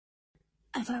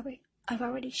I've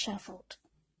already shuffled,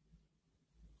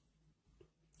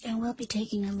 and we'll be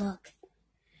taking a look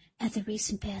at the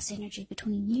recent past energy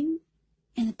between you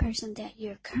and the person that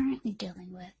you're currently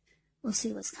dealing with. We'll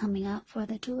see what's coming up for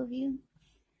the two of you.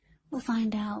 We'll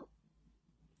find out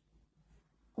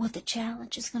what the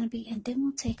challenge is going to be, and then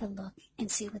we'll take a look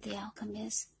and see what the outcome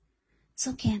is.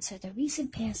 So Cancer, the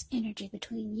recent past energy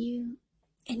between you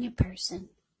and your person.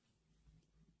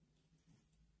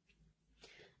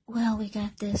 Well, we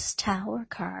got this Tower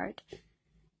card,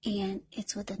 and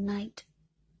it's with the Knight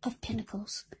of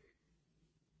Pentacles.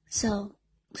 So,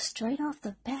 straight off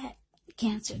the bat,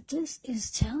 Cancer, this is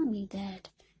telling me that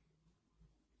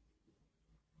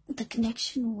the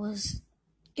connection was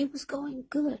going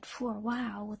good for a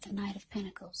while with the Knight of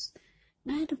Pentacles.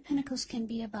 Knight of Pentacles can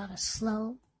be about a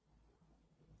slow,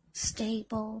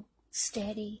 stable,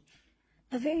 steady,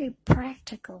 a very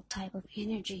practical type of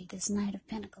energy, this Knight of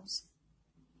Pentacles.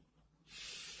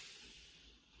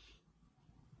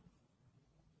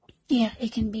 Yeah,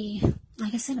 it can be,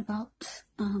 like I said, about,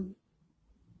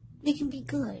 it can be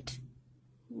good.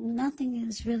 Nothing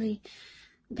is really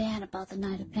bad about the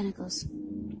Knight of Pentacles,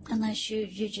 unless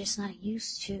you're just not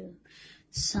used to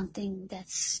something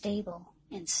that's stable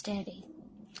and steady.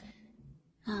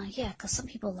 Yeah, because some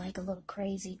people like a little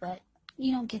crazy, but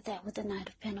you don't get that with the Knight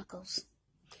of Pentacles.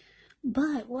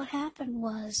 But what happened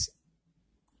was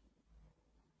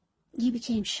you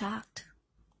became shocked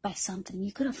by something.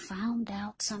 You could have found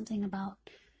out something about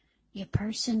your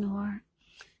person, or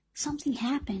something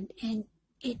happened and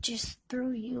it just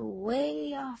threw you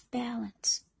way off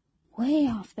balance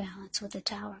with the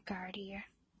Tower card here.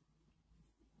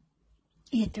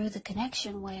 It threw the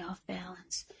connection way off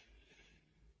balance.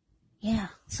 Yeah,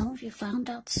 some of you found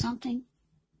out something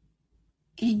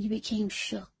and you became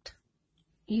shook.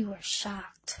 You were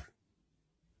shocked,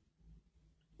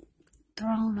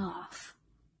 thrown off,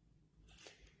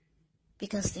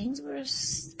 because things were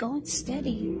going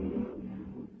steady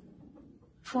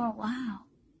for a while,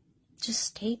 just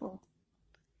stable,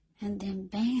 and then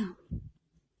bam.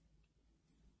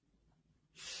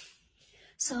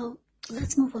 So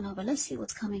let's move on over. Let's see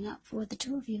what's coming up for the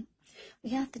two of you.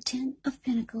 We got the Ten of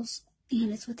Pentacles,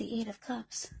 and it's with the Eight of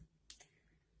Cups.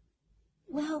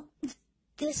 Well,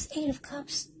 this Eight of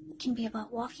Cups can be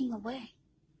about walking away,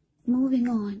 moving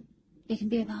on. It can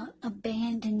be about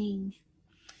abandoning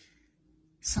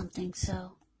something.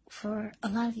 So for a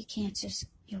lot of you Cancers,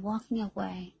 you're walking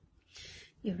away.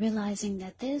 You're realizing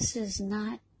that this is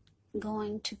not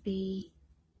going to be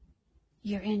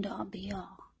your end-all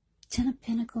be-all. Ten of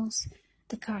Pentacles,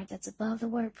 the card that's above the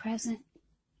word present,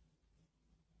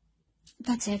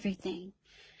 that's everything.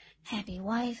 Happy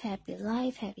wife, happy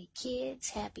life, happy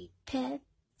kids, happy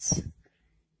pets,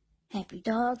 happy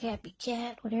dog, happy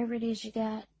cat, whatever it is you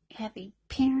got. Happy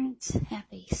parents,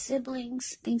 happy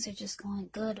siblings. Things are just going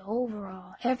good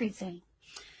overall, everything.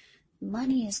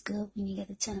 Money is good when you get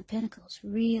the Ten of Pentacles,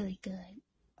 really good.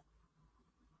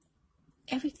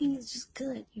 Everything is just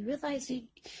good. You realize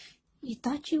you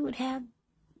thought you would have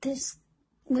this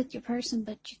with your person,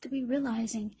 but you could be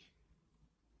realizing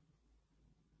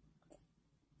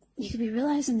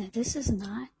that this is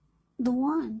not the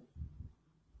one.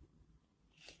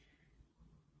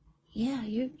 Yeah,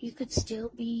 you could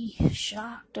still be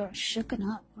shocked or shooken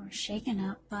up or shaken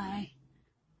up by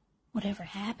whatever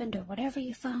happened or whatever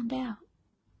you found out,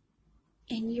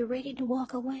 and you're ready to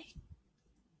walk away.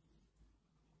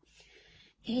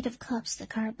 Eight of Cups, the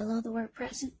card below the word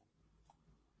present.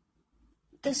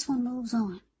 This one moves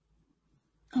on.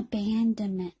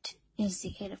 Abandonment is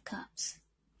the Eight of Cups.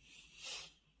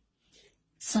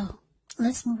 So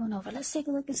let's move on over. Let's take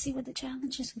a look and see what the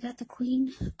challenge is. We got the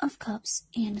Queen of Cups,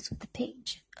 and it's with the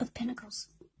Page of Pentacles.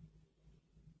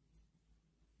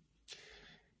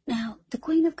 Now, the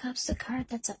Queen of Cups, the card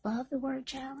that's above the word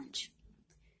challenge,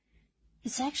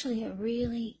 it's actually a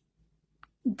really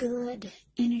good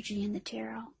energy in the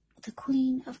tarot. The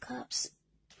Queen of Cups.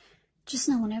 Just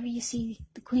know whenever you see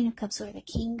the Queen of Cups or the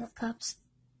King of Cups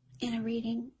in a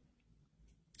reading,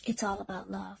 it's all about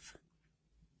love.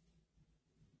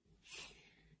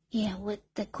 Yeah, with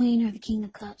the Queen or the King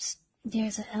of Cups,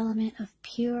 there's an element of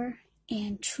pure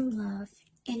and true love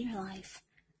in your life,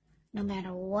 no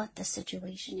matter what the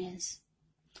situation is.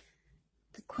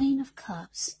 The Queen of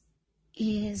Cups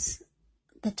is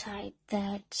the type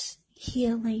that's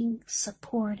healing,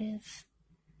 supportive,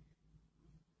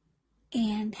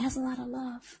 and has a lot of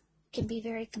love, can be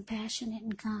very compassionate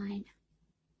and kind.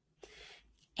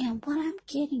 And what I'm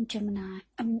getting,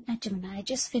 I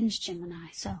just finished Gemini,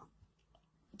 so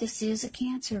this is a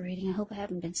Cancer reading. I hope I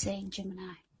haven't been saying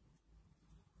Gemini.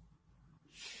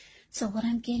 So what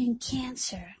I'm getting,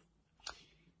 Cancer,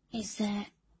 is that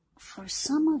for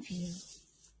some of you,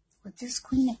 with this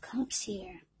Queen of Cups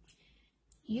here,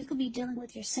 you could be dealing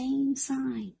with your same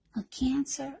sign, a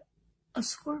Cancer, a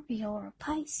Scorpio, or a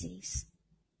Pisces.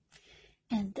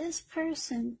 And this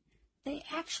person, they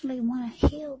actually want to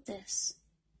heal this.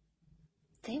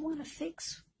 They want to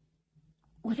fix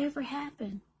whatever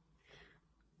happened.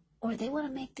 Or they want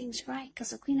to make things right,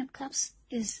 because the Queen of Cups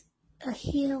is a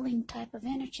healing type of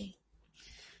energy.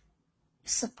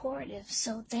 Supportive.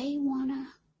 So they want to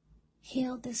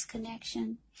heal this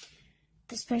connection.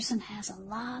 This person has a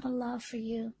lot of love for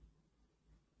you.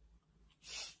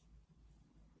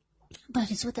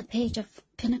 But it's with the Page of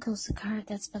Pentacles, the card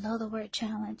that's below the word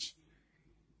challenge.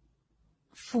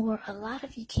 For a lot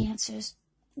of you Cancers,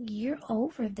 you're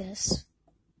over this.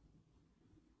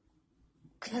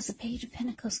 Because the Page of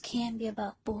Pentacles can be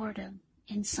about boredom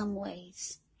in some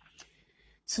ways.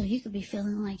 So you could be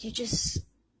feeling like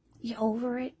you're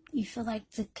over it. You feel like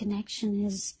the connection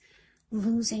is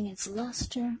losing its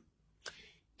luster.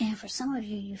 And for some of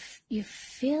you, you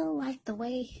feel like the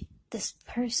way this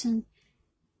person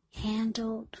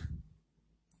handled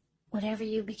whatever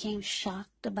you became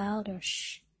shocked about or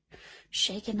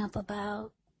shaken up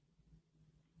about,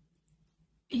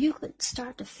 you could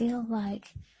start to feel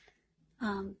like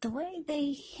the way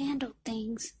they handled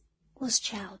things was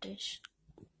childish.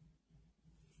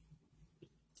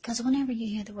 Because whenever you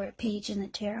hear the word page in the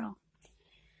tarot,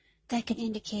 that can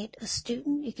indicate a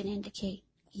student, it can indicate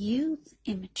youth,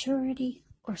 immaturity,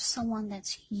 or someone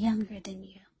that's younger than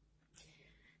you.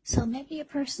 So maybe a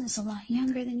person is a lot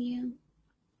younger than you,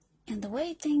 and the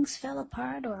way things fell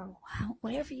apart, or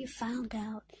whatever you found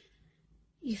out,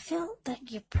 you felt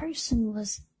that your person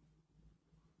was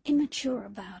immature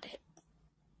about it,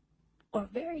 or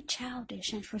very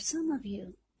childish. And for some of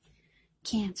you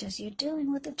Cancers, you're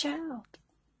dealing with a child,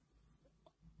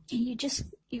 and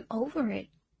you're over it,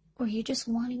 or you're just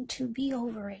wanting to be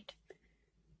over it.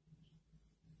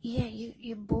 Yeah,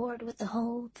 you're bored with the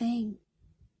whole thing.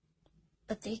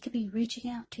 But they could be reaching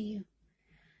out to you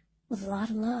with a lot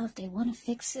of love. They want to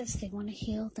fix this. They want to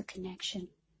heal the connection.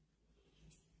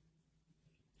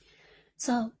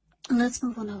 So let's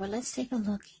move on over. Let's take a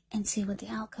look and see what the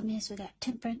outcome is. We got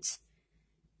Temperance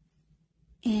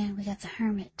and we got the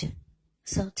Hermit.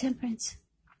 So Temperance,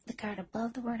 the card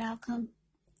above the word outcome,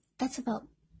 that's about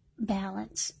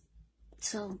balance.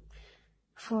 So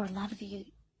for a lot of you,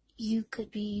 you could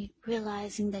be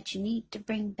realizing that you need to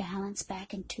bring balance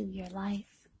back into your life.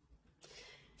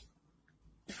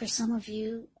 For some of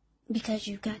you, because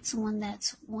you've got someone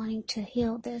that's wanting to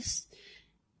heal this,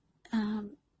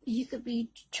 you could be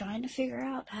trying to figure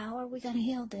out, how are we going to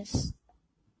heal this?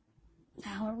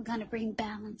 How are we going to bring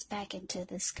balance back into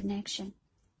this connection?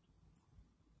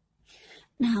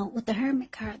 Now, with the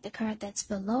Hermit card, the card that's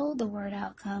below the word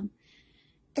outcome,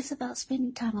 it's about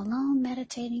spending time alone,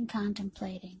 meditating,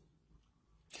 contemplating.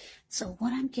 So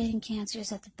what I'm getting, Cancer, is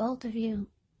that the both of you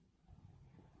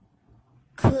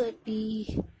could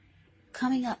be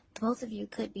coming up. Both of you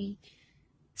could be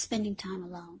spending time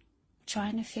alone,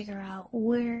 trying to figure out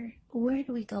where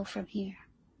do we go from here?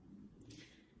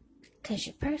 Because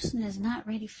your person is not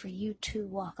ready for you to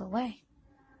walk away.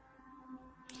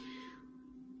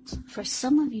 For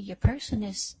some of you, your person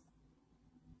is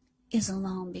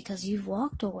alone because you've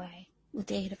walked away with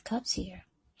the Eight of Cups here.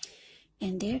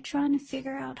 And they're trying to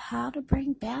figure out how to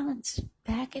bring balance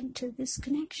back into this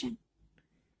connection.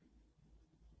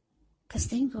 Because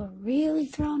things were really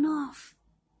thrown off.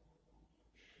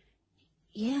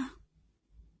 Yeah.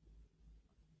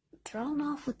 Thrown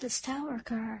off with this Tower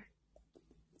card.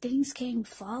 Things came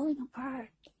falling apart.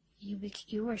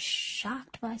 You were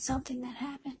shocked by something that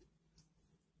happened.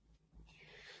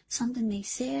 Something they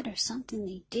said or something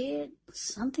they did.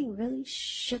 Something really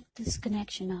shook this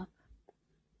connection up.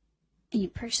 And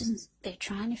your person's, they're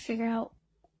trying to figure out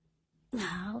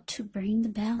how to bring the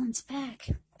balance back.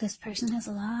 This person has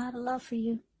a lot of love for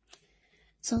you.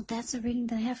 So that's the reading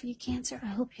that I have for you, Cancer. I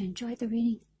hope you enjoyed the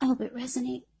reading. I hope it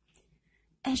resonated.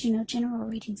 As you know, general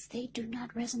readings, they do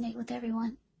not resonate with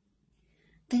everyone.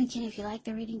 Then again, if you like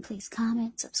the reading, please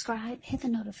comment, subscribe, hit the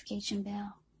notification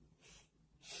bell.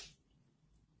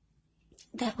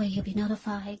 That way you'll be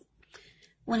notified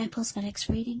when I post my next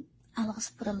reading. I'll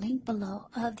also put a link below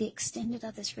of the extended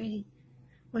of this reading,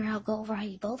 where I'll go over how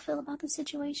you both feel about the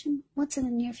situation, what's in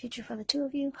the near future for the two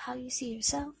of you, how you see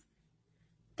yourself,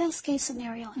 best case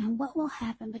scenario, and what will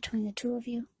happen between the two of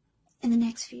you in the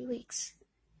next few weeks.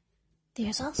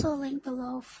 There's also a link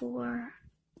below for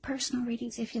personal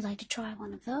readings if you'd like to try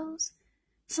one of those.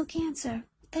 So Cancer,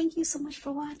 thank you so much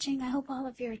for watching. I hope all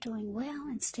of you are doing well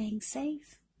and staying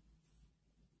safe.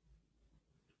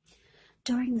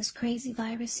 during this crazy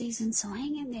virus season, so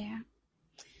hang in there.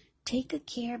 Take good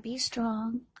care, be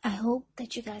strong. I hope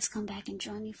that you guys come back and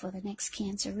join me for the next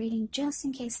Cancer reading, just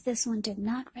in case this one did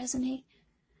not resonate.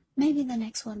 Maybe the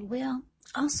next one will.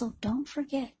 Also, don't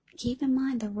forget, keep in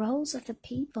mind the roles of the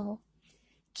people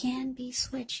can be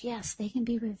switched. Yes, they can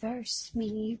be reversed,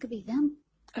 meaning you could be them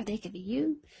or they could be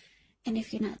you. And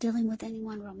if you're not dealing with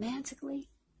anyone romantically,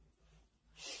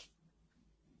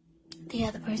 the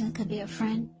other person could be a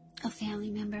friend, a family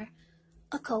member,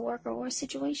 a coworker, or a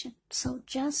situation. So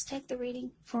just take the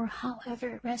reading for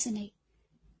however it resonates.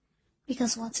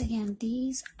 Because once again,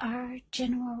 these are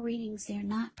general readings. They're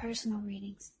not personal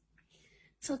readings.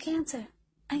 So Cancer,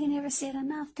 I can never say it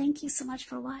enough. Thank you so much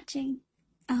for watching.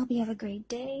 I hope you have a great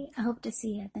day. I hope to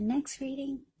see you at the next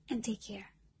reading, and take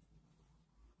care.